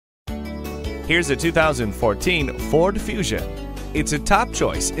Here's a 2014 Ford Fusion. It's a top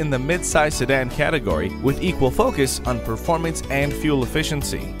choice in the mid-size sedan category with equal focus on performance and fuel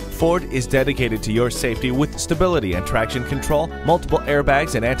efficiency. Ford is dedicated to your safety with stability and traction control, multiple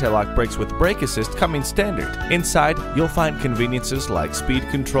airbags and anti-lock brakes with brake assist coming standard. Inside, you'll find conveniences like speed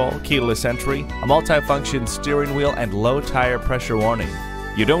control, keyless entry, a multi-function steering wheel, and low tire pressure warning.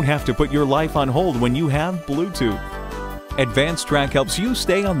 You don't have to put your life on hold when you have Bluetooth. Advanced Track helps you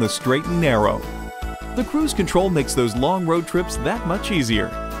stay on the straight and narrow. The cruise control makes those long road trips that much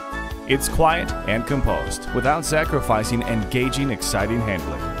easier. It's quiet and composed without sacrificing engaging, exciting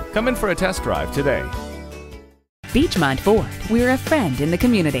handling. Come in for a test drive today. Beechmont Ford, we're a friend in the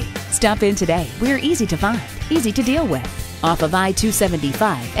community. Stop in today. We're easy to find, easy to deal with. Off of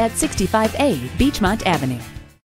I-275 at 65A Beechmont Avenue.